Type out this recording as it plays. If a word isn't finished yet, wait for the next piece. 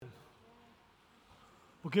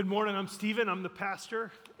Well, good morning. I'm Stephen. I'm the pastor.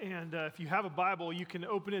 And if you have a Bible, you can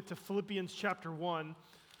open it to Philippians chapter 1.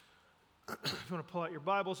 If you want to pull out your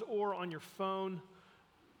Bibles or on your phone.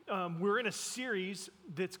 We're in a series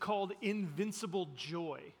that's called Invincible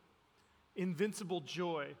Joy. Invincible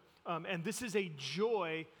Joy. And this is a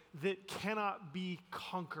joy that cannot be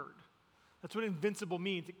conquered. That's what invincible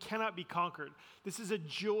means. It cannot be conquered. This is a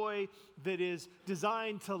joy that is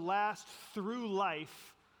designed to last through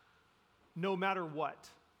life no matter what.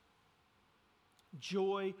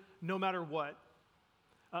 Joy no matter what.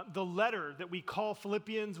 The letter that we call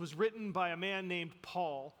Philippians was written by a man named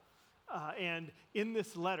Paul. And in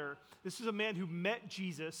this letter, this is a man who met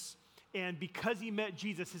Jesus. And because he met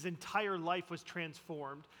Jesus, his entire life was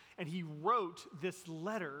transformed. And he wrote this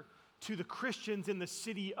letter to the Christians in the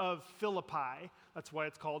city of Philippi. That's why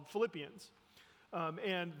it's called Philippians.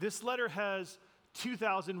 And this letter has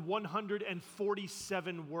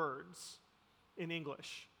 2,147 words in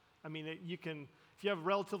English. I mean, if you have a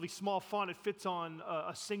relatively small font, it fits on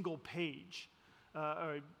a single page.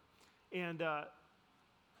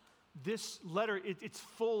 This letter, it's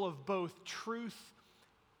full of both truth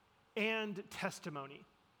and testimony.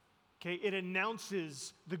 Okay, it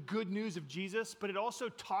announces the good news of Jesus, but it also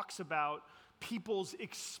talks about people's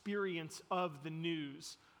experience of the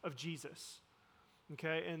news of Jesus.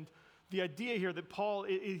 Okay, and the idea here that Paul,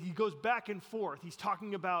 he goes back and forth. He's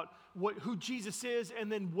talking about who Jesus is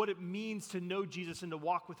and then what it means to know Jesus and to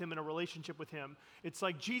walk with him in a relationship with him. It's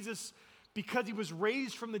like Jesus, because he was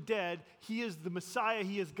raised from the dead, he is the Messiah,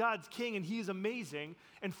 he is God's king, and he is amazing.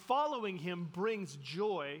 And following him brings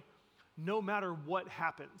joy no matter what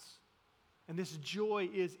happens. And this joy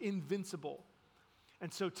is invincible.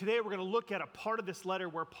 And so today we're going to look at a part of this letter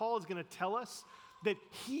where Paul is going to tell us that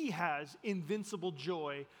he has invincible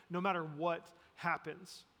joy no matter what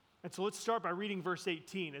happens. And so let's start by reading verse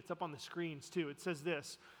 18. It's up on the screens too. It says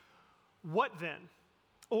this: "What then?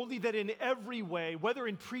 Only that in every way, whether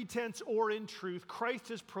in pretense or in truth,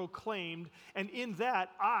 Christ is proclaimed, and in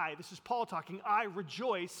that I," this is Paul talking, "I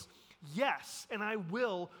rejoice, yes, and I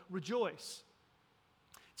will rejoice."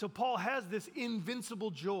 So Paul has this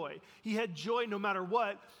invincible joy. He had joy no matter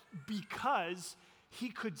what because he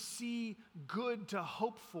could see good to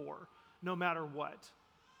hope for no matter what.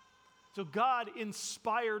 So God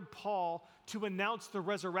inspired Paul to announce the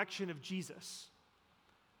resurrection of Jesus.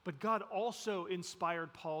 But God also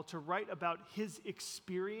inspired Paul to write about his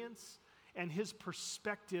experience and his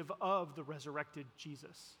perspective of the resurrected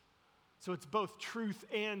Jesus. So it's both truth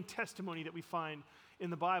and testimony that we find in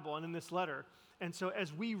the Bible and in this letter. And so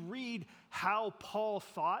as we read how Paul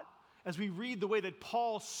thought, as we read the way that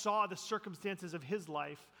Paul saw the circumstances of his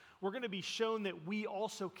life, we're going to be shown that we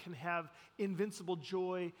also can have invincible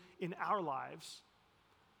joy in our lives,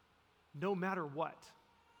 no matter what.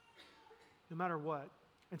 No matter what.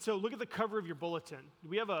 And so look at the cover of your bulletin.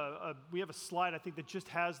 We have a slide, I think, that just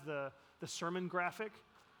has the sermon graphic.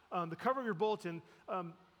 The cover of your bulletin,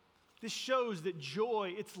 this shows that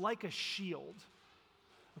joy, it's like a shield.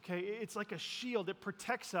 Okay, it's like a shield that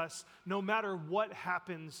protects us no matter what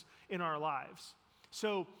happens in our lives.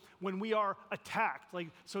 So when we are attacked,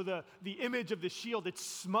 the image of the shield, it's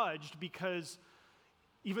smudged because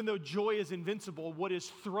even though joy is invincible, what is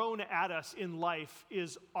thrown at us in life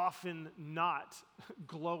is often not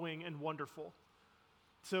glowing and wonderful.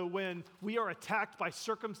 So when we are attacked by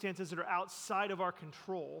circumstances that are outside of our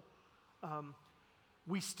control,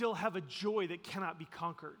 we still have a joy that cannot be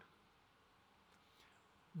conquered.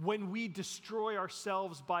 When we destroy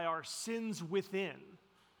ourselves by our sins within,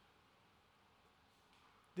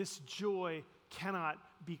 this joy cannot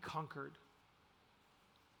be conquered.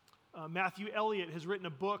 Matthew Elliott has written a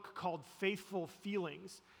book called Faithful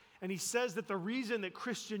Feelings, and he says that the reason that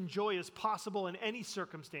Christian joy is possible in any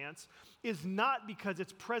circumstance is not because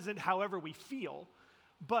it's present however we feel,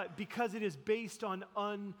 but because it is based on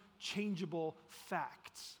unchangeable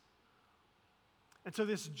facts. And so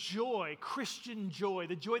this joy, Christian joy,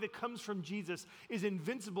 the joy that comes from Jesus, is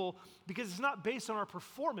invincible because it's not based on our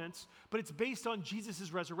performance, but it's based on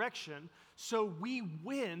Jesus' resurrection. So we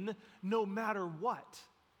win no matter what.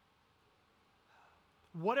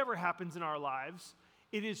 Whatever happens in our lives,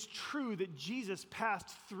 it is true that Jesus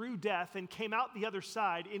passed through death and came out the other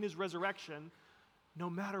side in his resurrection, no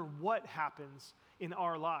matter what happens in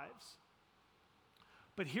our lives.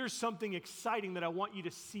 But here's something exciting that I want you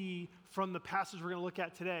to see from the passage we're going to look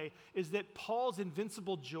at today, is that Paul's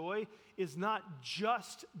invincible joy is not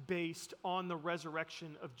just based on the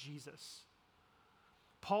resurrection of Jesus.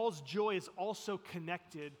 Paul's joy is also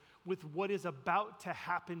connected with what is about to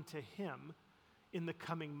happen to him in the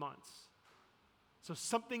coming months. So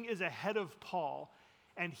something is ahead of Paul,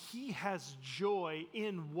 And he has joy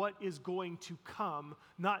in what is going to come,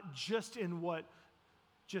 not just in what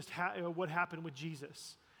happened with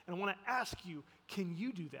Jesus. And I want to ask you, can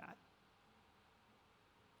you do that?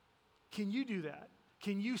 Can you do that?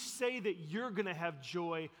 Can you say that you're going to have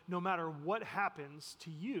joy no matter what happens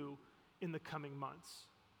to you in the coming months?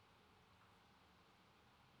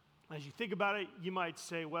 As you think about it, you might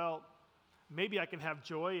say, well, maybe I can have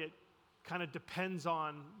joy. It kind of depends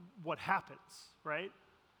on what happens, right?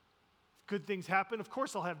 If good things happen, of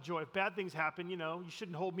course I'll have joy. If bad things happen, you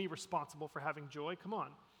shouldn't hold me responsible for having joy. Come on.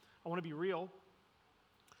 I want to be real.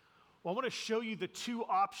 Well, I want to show you the two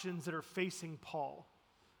options that are facing Paul.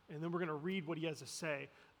 And then we're going to read what he has to say.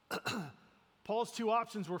 Paul's two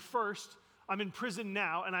options were, first, I'm in prison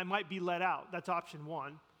now and I might be let out. That's option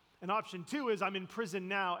one. And option two is, I'm in prison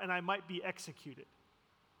now and I might be executed.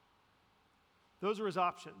 Those are his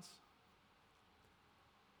options.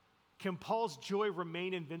 Can Paul's joy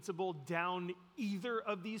remain invincible down either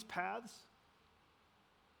of these paths?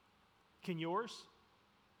 Can yours?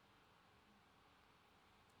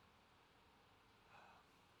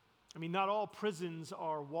 I mean, not all prisons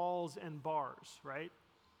are walls and bars, right?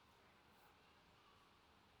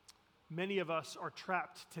 Many of us are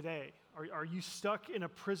trapped today. Are you stuck in a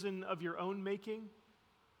prison of your own making?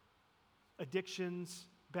 Addictions,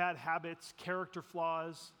 bad habits, character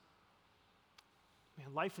flaws. Man,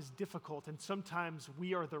 life is difficult, and sometimes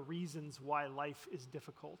we are the reasons why life is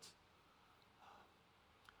difficult.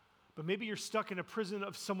 But maybe you're stuck in a prison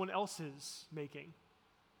of someone else's making.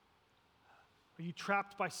 Are you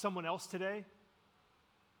trapped by someone else today?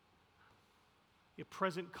 A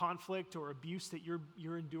present conflict or abuse that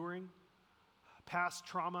you're enduring? Past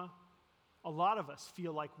trauma? A lot of us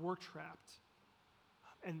feel like we're trapped.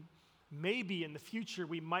 And maybe in the future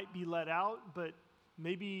we might be let out, but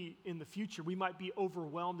maybe in the future we might be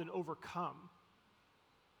overwhelmed and overcome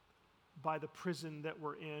by the prison that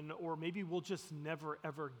we're in, or maybe we'll just never,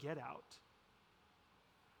 ever get out.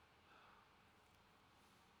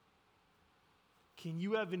 Can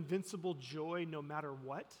you have invincible joy no matter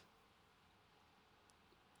what?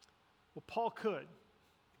 Well, Paul could.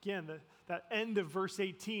 Again, that end of verse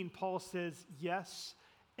 18, Paul says, yes,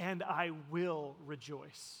 and I will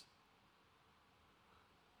rejoice.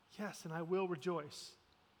 Yes, and I will rejoice.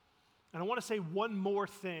 And I want to say one more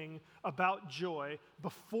thing about joy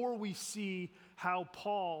before we see how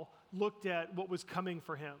Paul looked at what was coming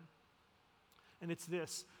for him. And it's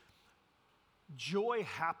this. Joy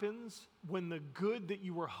happens when the good that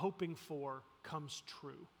you were hoping for comes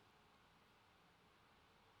true.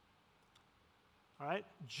 All right?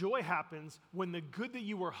 Joy happens when the good that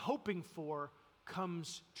you were hoping for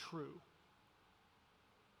comes true.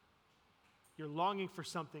 You're longing for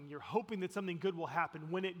something. You're hoping that something good will happen.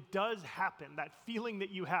 When it does happen, that feeling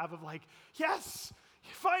that you have of like, yes,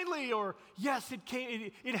 finally, or yes, it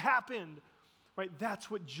came, it happened, right? That's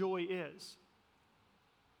what joy is.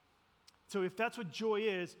 So if that's what joy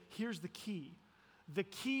is, here's the key. The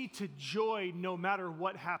key to joy, no matter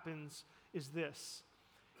what happens, is this.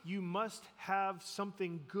 You must have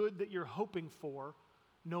something good that you're hoping for,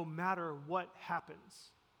 no matter what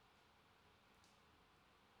happens.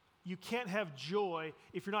 You can't have joy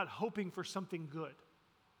if you're not hoping for something good.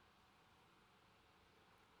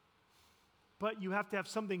 But you have to have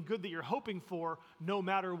something good that you're hoping for, no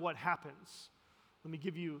matter what happens. Let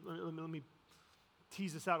me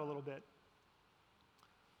tease this out a little bit.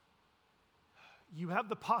 You have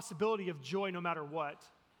the possibility of joy no matter what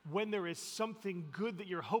when there is something good that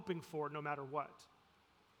you're hoping for no matter what.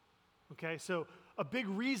 Okay, so a big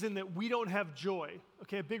reason that we don't have joy,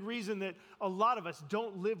 a big reason that a lot of us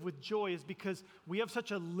don't live with joy is because we have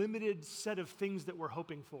such a limited set of things that we're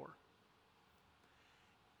hoping for.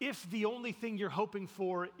 If the only thing you're hoping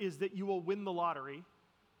for is that you will win the lottery,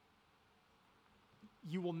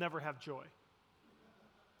 you will never have joy.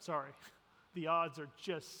 Sorry, the odds are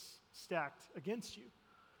just stacked against you.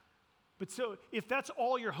 But so if that's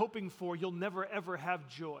all you're hoping for, you'll never ever have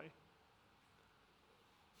joy.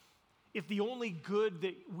 If the only good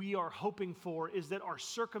that we are hoping for is that our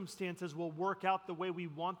circumstances will work out the way we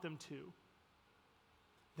want them to,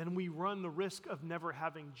 then we run the risk of never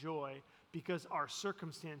having joy because our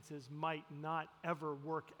circumstances might not ever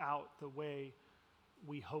work out the way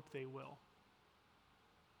we hope they will.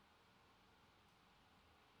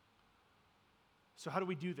 So how do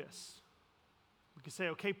we do this? We can say,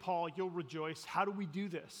 okay, Paul, you'll rejoice. How do we do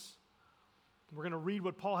this? We're going to read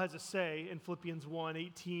what Paul has to say in Philippians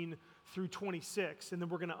 1:18 through 26, and then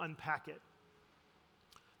we're going to unpack it.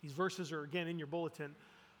 These verses are, again, in your bulletin.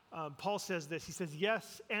 Paul says this. He says,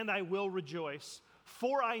 yes, and I will rejoice,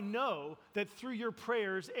 For I know that through your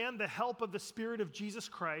prayers and the help of the Spirit of Jesus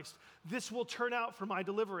Christ, this will turn out for my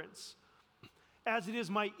deliverance, as it is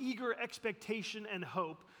my eager expectation and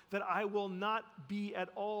hope that I will not be at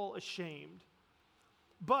all ashamed,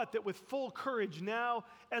 but that with full courage now,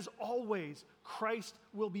 as always, Christ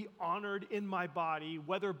will be honored in my body,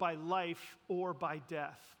 whether by life or by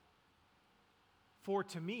death. For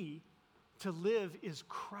to me, to live is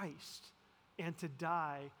Christ, and to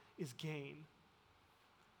die is gain.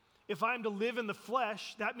 If I am to live in the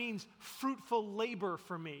flesh, that means fruitful labor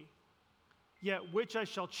for me. Yet which I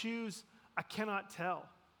shall choose, I cannot tell.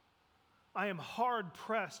 I am hard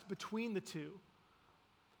pressed between the two.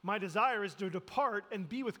 My desire is to depart and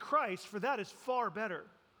be with Christ, for that is far better.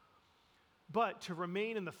 But to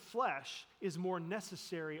remain in the flesh is more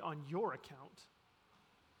necessary on your account.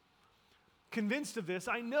 Convinced of this,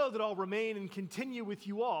 I know that I'll remain and continue with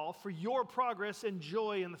you all for your progress and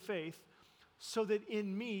joy in the faith, so that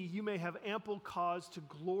in me you may have ample cause to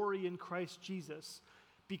glory in Christ Jesus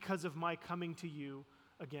because of my coming to you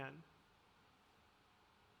again.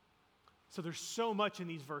 So there's so much in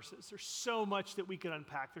these verses. There's so much that we can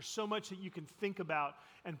unpack. There's so much that you can think about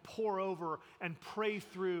and pore over and pray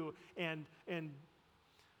through and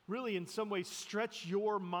really in some ways stretch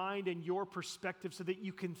your mind and your perspective so that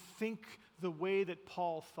you can think the way that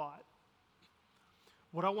Paul thought.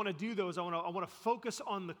 What I want to do, though, is I want to focus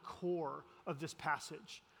on the core of this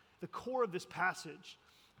passage. The core of this passage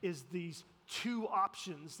is these two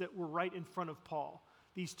options that were right in front of Paul.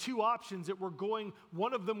 These two options that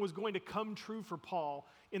one of them was going to come true for Paul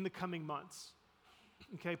in the coming months.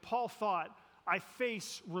 Okay, Paul thought, I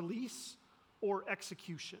face release or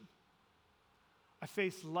execution. I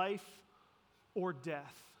face life or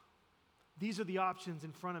death. These are the options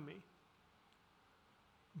in front of me.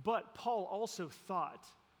 But Paul also thought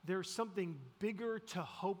there's something bigger to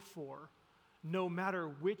hope for no matter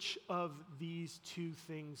which of these two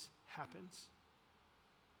things happens.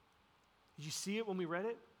 Did you see it when we read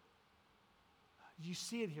it? Did you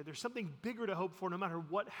see it here? There's something bigger to hope for no matter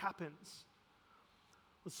what happens.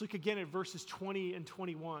 Let's look again at verses 20 and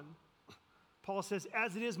 21. Paul says,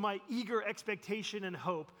 as it is my eager expectation and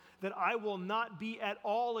hope that I will not be at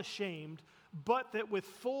all ashamed, but that with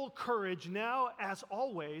full courage now, as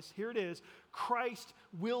always, here it is, Christ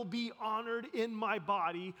will be honored in my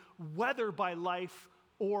body, whether by life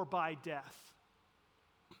or by death.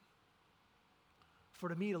 For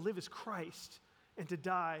to me to live is Christ, and to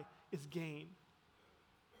die is gain.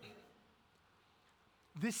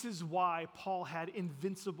 This is why Paul had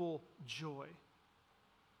invincible joy.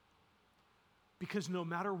 Because no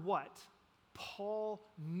matter what, Paul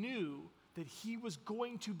knew that he was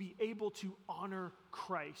going to be able to honor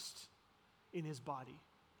Christ in his body.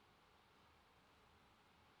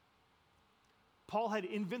 Paul had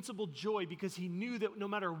invincible joy because he knew that no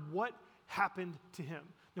matter what happened to him,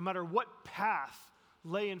 no matter what path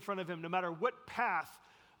lay in front of him, no matter what path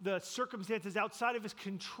the circumstances outside of his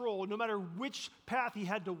control, no matter which path he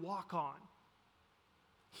had to walk on,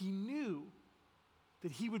 he knew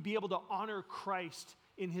that he would be able to honor Christ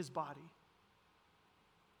in his body.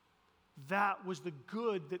 That was the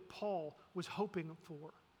good that Paul was hoping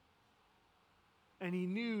for. And he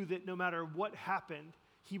knew that no matter what happened,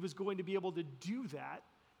 he was going to be able to do that,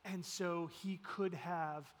 and so he could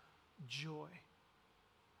have joy.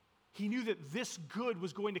 He knew that this good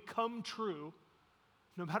was going to come true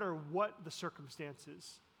no matter what the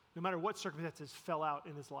circumstances, no matter what circumstances fell out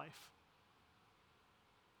in his life.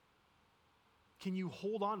 Can you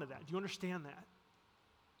hold on to that? Do you understand that?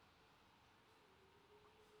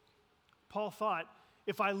 Paul thought,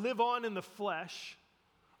 if I live on in the flesh,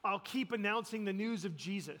 I'll keep announcing the news of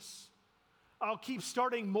Jesus. I'll keep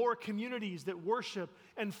starting more communities that worship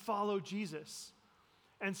and follow Jesus.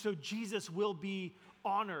 And so Jesus will be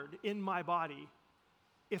honored in my body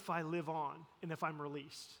if I live on and if I'm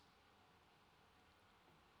released.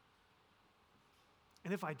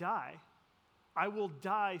 And if I die, I will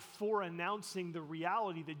die for announcing the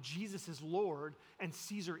reality that Jesus is Lord and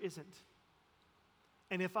Caesar isn't.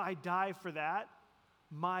 And if I die for that,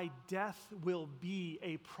 my death will be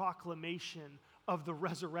a proclamation of the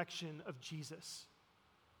resurrection of Jesus.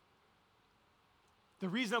 The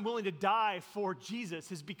reason I'm willing to die for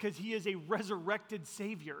Jesus is because he is a resurrected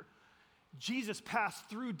Savior. Jesus passed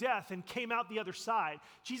through death and came out the other side.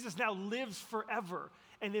 Jesus now lives forever.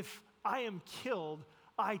 And if I am killed,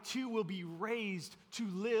 I too will be raised to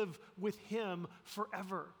live with him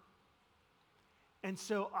forever. And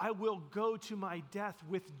so I will go to my death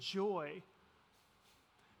with joy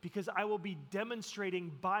because I will be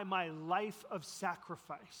demonstrating by my life of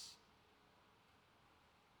sacrifice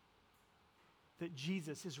that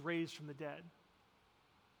Jesus is raised from the dead.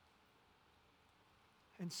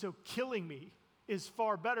 And so killing me is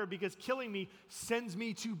far better because killing me sends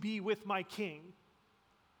me to be with my king.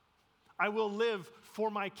 I will live for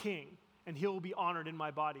my king, and he will be honored in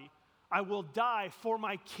my body. I will die for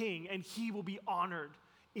my king, and he will be honored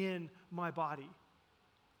in my body.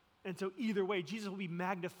 And so either way, Jesus will be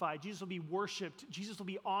magnified, Jesus will be worshiped, Jesus will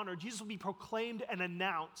be honored, Jesus will be proclaimed and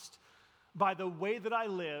announced by the way that I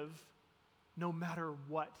live, no matter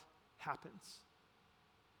what happens.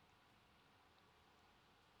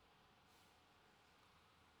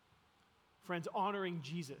 Friends, honoring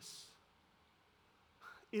Jesus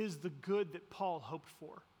is the good that Paul hoped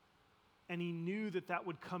for. And he knew that that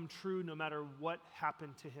would come true no matter what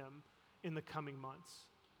happened to him in the coming months.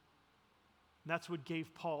 And that's what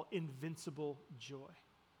gave Paul invincible joy.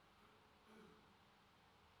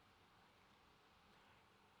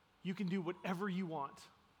 You can do whatever you want.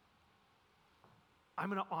 I'm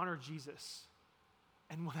going to honor Jesus.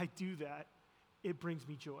 And when I do that, it brings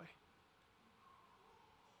me joy.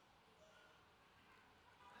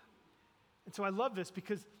 And so I love this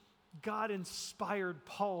because God inspired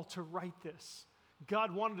Paul to write this.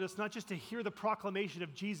 God wanted us not just to hear the proclamation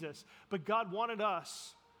of Jesus, but God wanted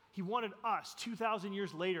us, He wanted us 2,000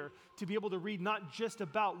 years later to be able to read not just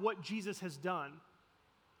about what Jesus has done,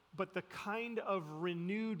 but the kind of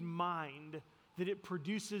renewed mind that it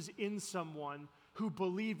produces in someone who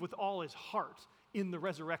believed with all his heart in the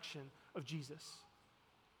resurrection of Jesus.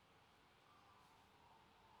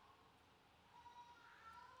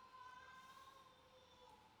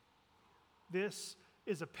 This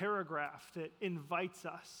is a paragraph that invites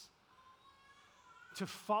us to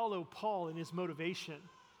follow Paul in his motivation,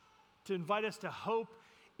 to invite us to hope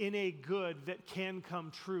in a good that can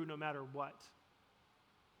come true no matter what.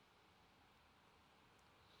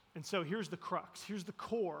 And so here's the crux, here's the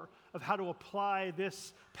core of how to apply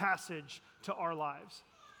this passage to our lives.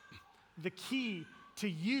 The key to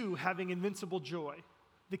you having invincible joy,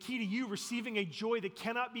 the key to you receiving a joy that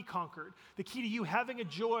cannot be conquered, the key to you having a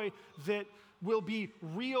joy that will be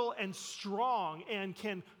real and strong and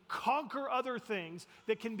can conquer other things,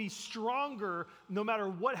 that can be stronger no matter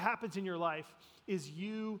what happens in your life, is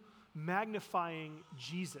you magnifying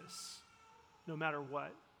Jesus no matter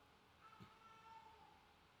what.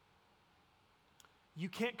 You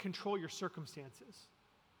can't control your circumstances,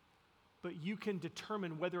 but you can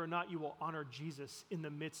determine whether or not you will honor Jesus in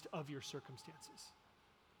the midst of your circumstances.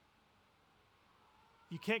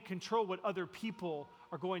 You can't control what other people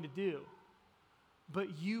are going to do,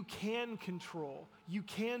 but you can control, you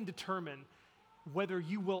can determine whether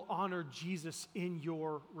you will honor Jesus in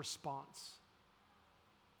your response.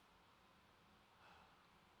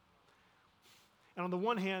 And on the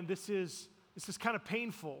one hand, this is kind of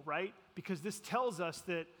painful, right? Because this tells us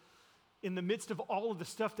that in the midst of all of the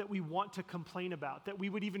stuff that we want to complain about, that we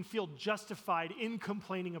would even feel justified in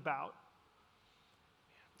complaining about,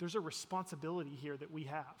 there's a responsibility here that we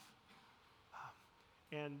have.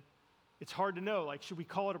 And it's hard to know, like, should we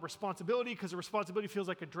call it a responsibility because a responsibility feels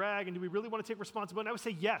like a drag, and do we really want to take responsibility? And I would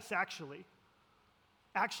say yes, actually.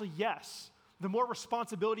 Actually, yes. The more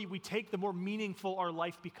responsibility we take, the more meaningful our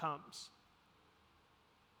life becomes.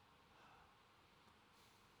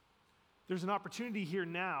 There's an opportunity here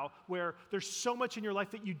now where there's so much in your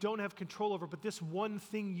life that you don't have control over, but this one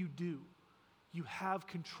thing you do, you have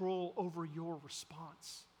control over your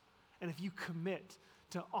response. And if you commit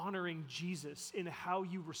to honoring Jesus in how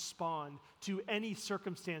you respond to any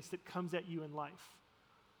circumstance that comes at you in life,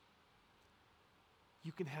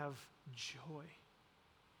 you can have joy.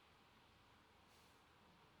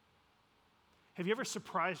 Have you ever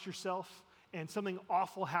surprised yourself and something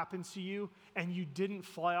awful happens to you and you didn't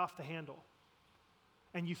fly off the handle?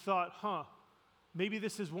 And you thought, maybe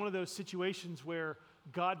this is one of those situations where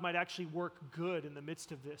God might actually work good in the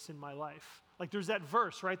midst of this in my life. Like there's that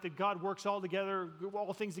verse, right, that God works all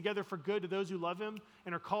things together for good to those who love him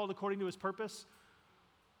and are called according to his purpose.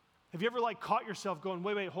 Have you ever caught yourself going,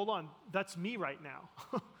 wait, hold on, that's me right now.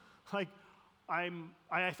 I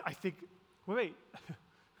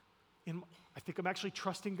think I'm actually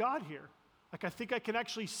trusting God here. I think I can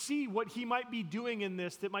actually see what he might be doing in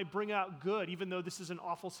this that might bring out good, even though this is an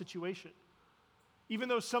awful situation. Even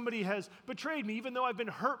though somebody has betrayed me, even though I've been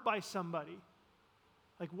hurt by somebody.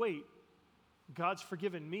 Wait, God's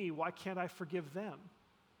forgiven me, why can't I forgive them?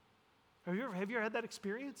 Have you ever had that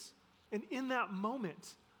experience? And in that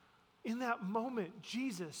moment,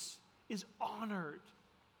 Jesus is honored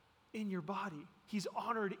in your body. He's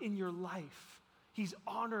honored in your life. He's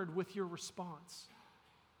honored with your response.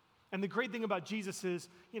 And the great thing about Jesus is,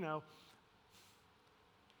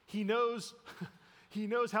 he knows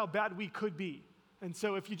how bad we could be. And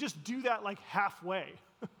so if you just do that halfway,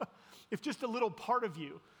 If just a little part of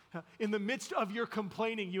you, in the midst of your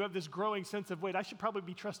complaining, you have this growing sense of, wait, I should probably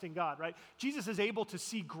be trusting God, right? Jesus is able to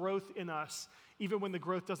see growth in us even when the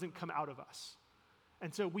growth doesn't come out of us.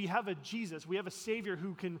 And so we have a Jesus, we have a Savior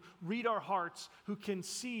who can read our hearts, who can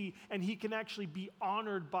see, and he can actually be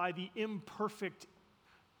honored by the imperfect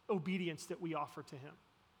obedience that we offer to him.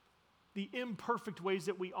 The imperfect ways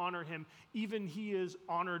that we honor him, even he is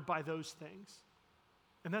honored by those things.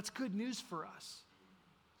 And that's good news for us.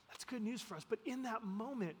 That's good news for us. But in that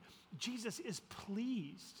moment, Jesus is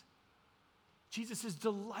pleased. Jesus is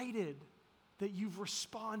delighted that you've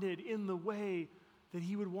responded in the way that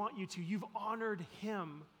he would want you to. You've honored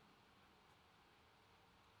him.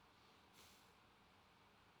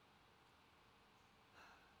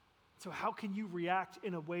 So how can you react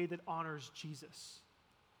in a way that honors Jesus?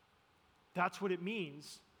 That's what it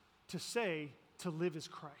means to say to live as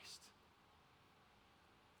Christ.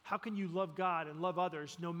 How can you love God and love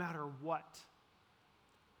others no matter what?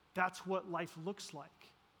 That's what life looks like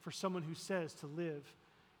for someone who says to live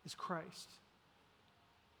as Christ.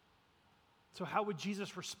 So how would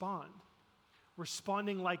Jesus respond?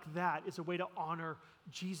 Responding like that is a way to honor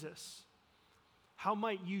Jesus. How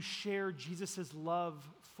might you share Jesus' love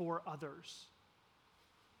for others?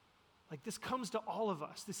 Like, this comes to all of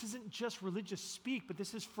us. This isn't just religious speak, but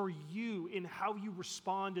this is for you in how you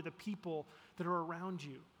respond to the people that are around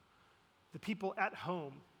you. The people at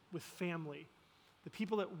home with family, the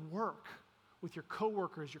people at work with your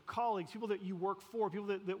coworkers, your colleagues, people that you work for, people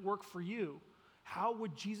that work for you. How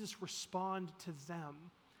would Jesus respond to them?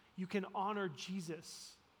 You can honor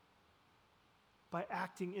Jesus by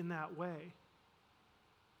acting in that way.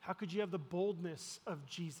 How could you have the boldness of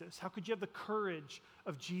Jesus? How could you have the courage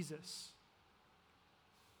of Jesus?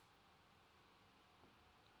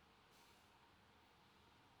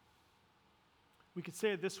 We could say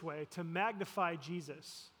it this way: to magnify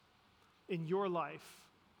Jesus in your life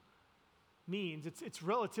means, it's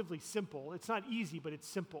relatively simple. It's not easy, but it's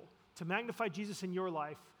simple. To magnify Jesus in your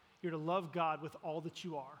life, you're to love God with all that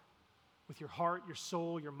you are, with your heart, your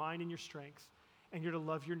soul, your mind, and your strength, and you're to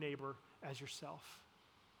love your neighbor as yourself.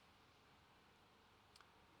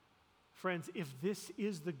 Friends, if this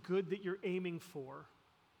is the good that you're aiming for,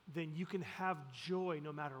 then you can have joy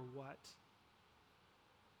no matter what.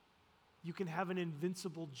 You can have an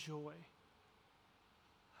invincible joy.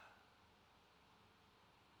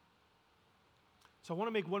 So I want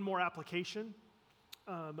to make one more application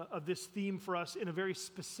of this theme for us in a very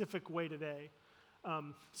specific way today.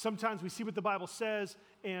 Sometimes we see what the Bible says,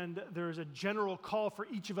 and there's a general call for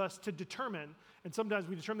each of us to determine, and sometimes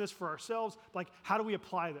we determine this for ourselves, like, how do we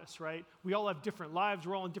apply this, right? We all have different lives,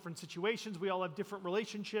 we're all in different situations, we all have different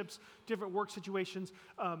relationships, different work situations,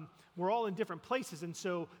 we're all in different places, and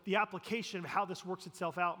so the application of how this works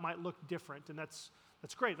itself out might look different, and that's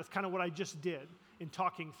great. That's kind of what I just did in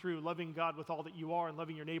talking through loving God with all that you are and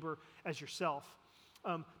loving your neighbor as yourself.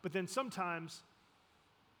 But then sometimes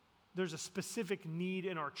there's a specific need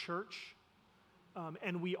in our church,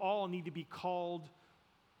 and we all need to be called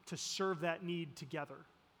to serve that need together.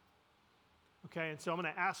 Okay, and so I'm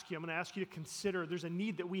going to ask you to consider, there's a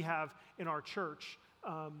need that we have in our church,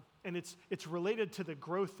 and it's related to the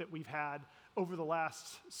growth that we've had over the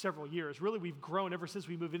last several years. Really, we've grown ever since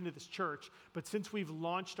we moved into this church, but since we've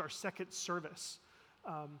launched our second service,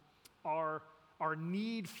 our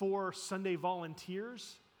need for Sunday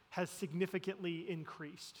volunteers has significantly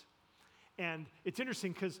increased. And it's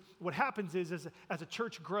interesting because what happens is as a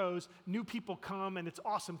church grows, new people come, and it's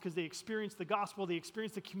awesome because they experience the gospel, they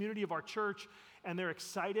experience the community of our church, and they're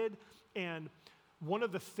excited. And one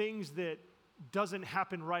of the things that doesn't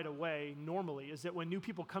happen right away normally is that when new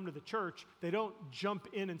people come to the church, they don't jump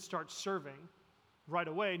in and start serving right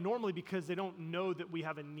away, normally because they don't know that we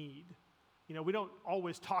have a need. You know, we don't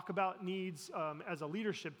always talk about needs as a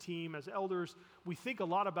leadership team, as elders. We think a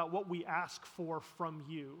lot about what we ask for from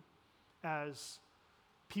you as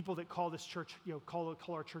people that call this church, call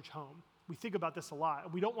our church home. We think about this a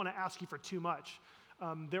lot. We don't want to ask you for too much.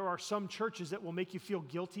 There are some churches that will make you feel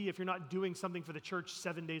guilty if you're not doing something for the church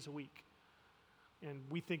 7 days a week. And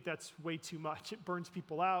we think that's way too much. It burns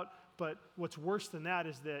people out. But what's worse than that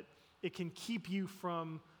is that it can keep you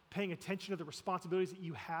from paying attention to the responsibilities that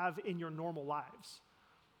you have in your normal lives,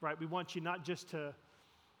 right? We want you not just to,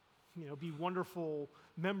 be wonderful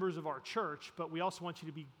members of our church, but we also want you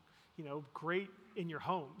to be, great in your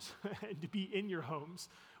homes and to be in your homes.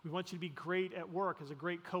 We want you to be great at work as a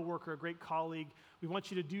great coworker, a great colleague. We want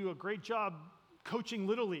you to do a great job coaching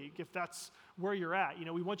Little League if that's where you're at.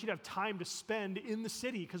 We want you to have time to spend in the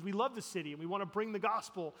city because we love the city and we want to bring the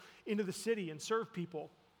gospel into the city and serve people.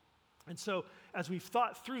 And so as we've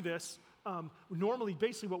thought through this, Normally,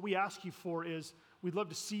 basically what we ask you for is we'd love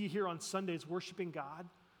to see you here on Sundays worshiping God.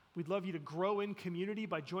 We'd love you to grow in community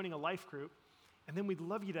by joining a life group. And then we'd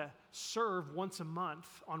love you to serve once a month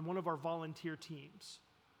on one of our volunteer teams.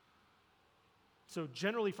 So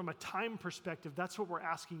generally, from a time perspective, that's what we're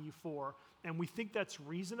asking you for. And we think that's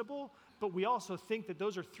reasonable, but we also think that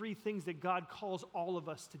those are three things that God calls all of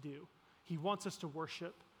us to do. He wants us to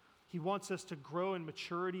worship. He wants us to grow in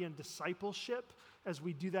maturity and discipleship as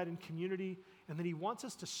we do that in community. And then he wants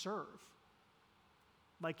us to serve.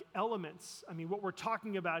 Like elements. I mean, what we're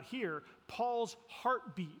talking about here, Paul's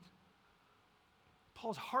heartbeat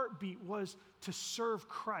was to serve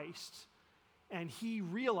Christ. And he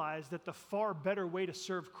realized that the far better way to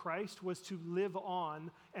serve Christ was to live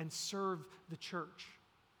on and serve the church.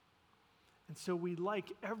 And so we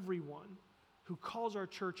like everyone who calls our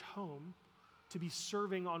church home to be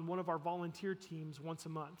serving on one of our volunteer teams once a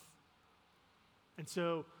month. And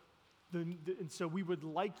so we would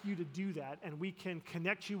like you to do that, and we can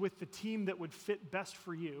connect you with the team that would fit best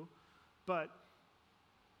for you. But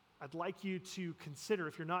I'd like you to consider,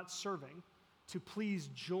 if you're not serving, to please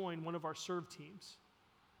join one of our serve teams.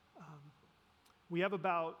 We have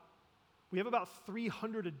about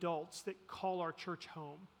 300 adults that call our church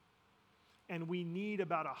home, and we need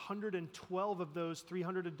about 112 of those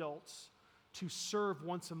 300 adults to serve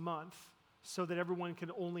once a month so that everyone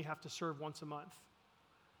can only have to serve once a month.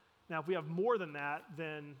 Now, if we have more than that,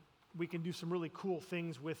 then we can do some really cool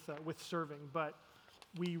things with serving, but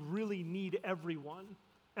we really need everyone.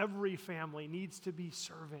 Every family needs to be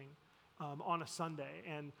serving on a Sunday.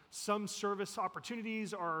 And some service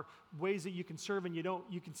opportunities are ways that you can serve and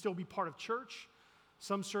you can still be part of church.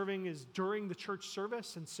 Some serving is during the church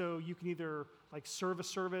service, and so you can either like serve a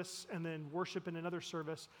service and then worship in another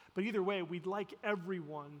service. But either way, we'd like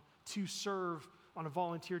everyone to serve on a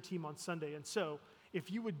volunteer team on Sunday. And so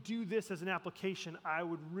if you would do this as an application, I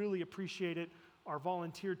would really appreciate it. Our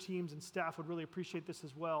volunteer teams and staff would really appreciate this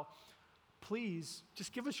as well. Please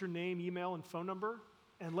just give us your name, email, and phone number,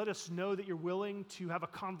 and let us know that you're willing to have a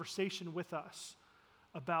conversation with us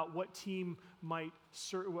about what team might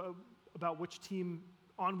serve, about which team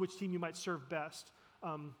you might serve best.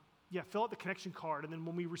 Fill out the connection card, and then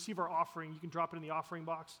when we receive our offering, you can drop it in the offering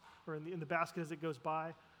box or in the basket as it goes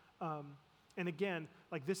by. And again,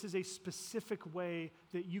 like this is a specific way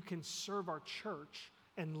that you can serve our church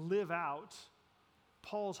and live out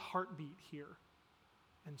Paul's heartbeat here.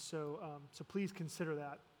 And so please consider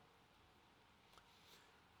that.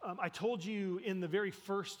 I told you in the very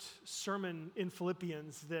first sermon in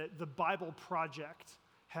Philippians that the Bible Project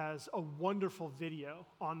has a wonderful video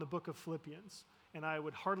on the book of Philippians. And I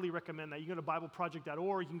would heartily recommend that. You can go to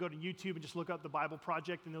BibleProject.org, you can go to YouTube and just look up the Bible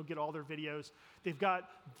Project and they'll get all their videos. They've got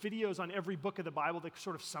videos on every book of the Bible that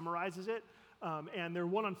sort of summarizes it. And their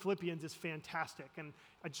one on Philippians is fantastic. And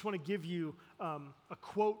I just want to give you a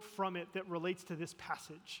quote from it that relates to this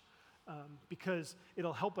passage because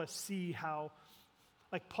it'll help us see how,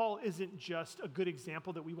 like Paul isn't just a good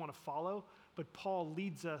example that we want to follow, but Paul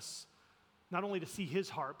leads us not only to see his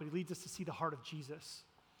heart, but he leads us to see the heart of Jesus.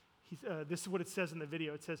 This is what it says in the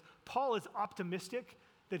video. It says, Paul is optimistic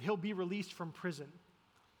that he'll be released from prison,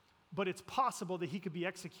 but it's possible that he could be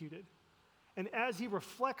executed. And as he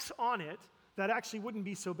reflects on it, that actually wouldn't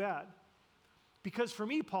be so bad. Because for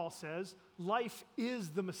me, Paul says, life is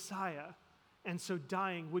the Messiah, and so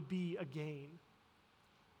dying would be a gain.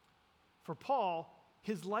 For Paul,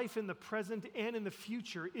 his life in the present and in the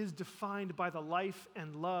future is defined by the life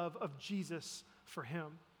and love of Jesus for him.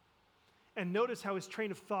 And notice how his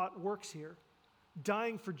train of thought works here.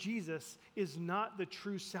 Dying for Jesus is not the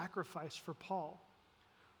true sacrifice for Paul.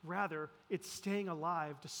 Rather, it's staying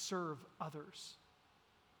alive to serve others.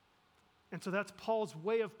 And so that's Paul's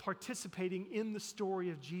way of participating in the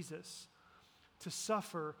story of Jesus, to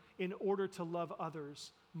suffer in order to love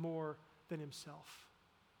others more than himself.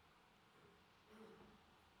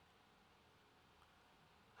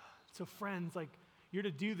 So friends, like, you're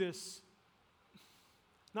to do this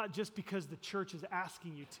not just because the church is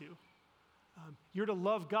asking you to. You're to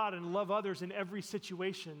love God and love others in every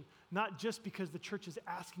situation, not just because the church is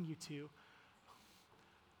asking you to,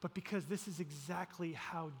 but because this is exactly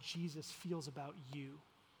how Jesus feels about you.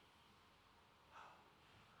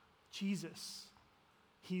 Jesus,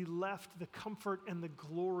 he left the comfort and the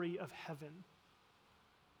glory of heaven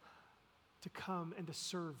to come and to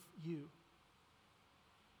serve you.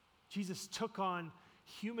 Jesus took on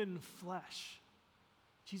human flesh.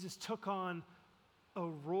 Jesus took on a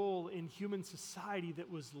role in human society that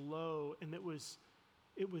was low and it was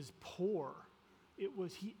poor.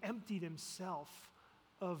 He emptied himself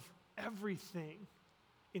of everything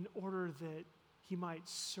in order that he might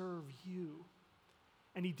serve you.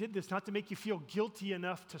 And he did this not to make you feel guilty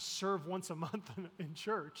enough to serve once a month in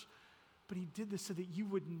church, but he did this so that you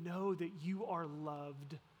would know that you are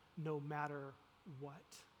loved no matter what.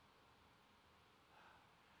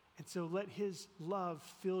 And so let his love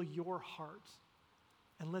fill your heart,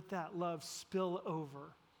 and let that love spill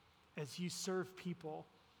over as you serve people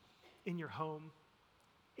in your home,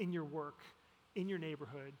 in your work, in your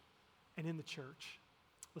neighborhood, and in the church.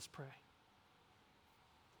 Let's pray.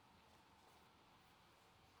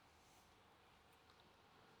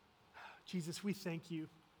 Jesus, we thank you.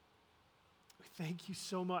 We thank you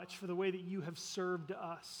so much for the way that you have served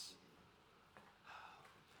us.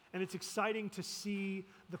 And it's exciting to see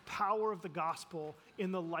the power of the gospel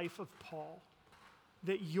in the life of Paul.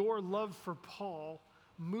 That your love for Paul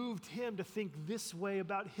moved him to think this way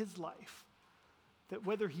about his life. That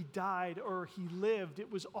whether he died or he lived,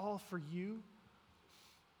 it was all for you.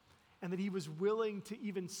 And that he was willing to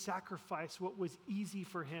even sacrifice what was easy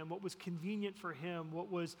for him, what was convenient for him,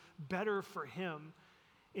 what was better for him,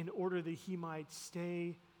 in order that he might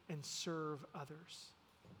stay and serve others.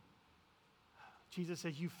 Jesus,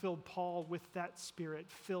 as you filled Paul with that spirit,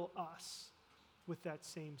 fill us with that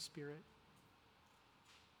same spirit.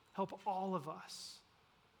 Help all of us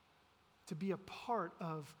to be a part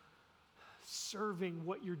of serving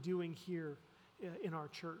what you're doing here in our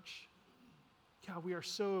church. God, we are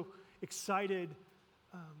so excited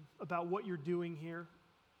about what you're doing here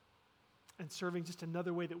and serving just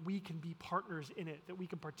another way that we can be partners in it, that we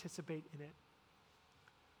can participate in it.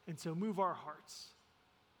 And so move our hearts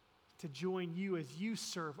to join you as you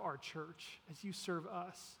serve our church, as you serve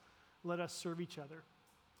us. Let us serve each other.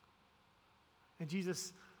 And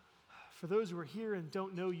Jesus, for those who are here and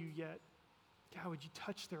don't know you yet, God, would you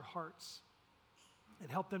touch their hearts and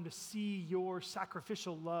help them to see your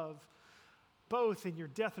sacrificial love, both in your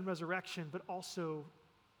death and resurrection, but also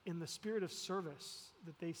in the spirit of service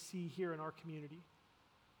that they see here in our community.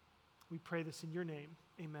 We pray this in your name.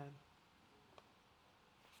 Amen.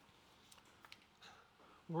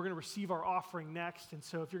 We're going to receive our offering next, and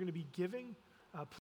so if you're going to be giving,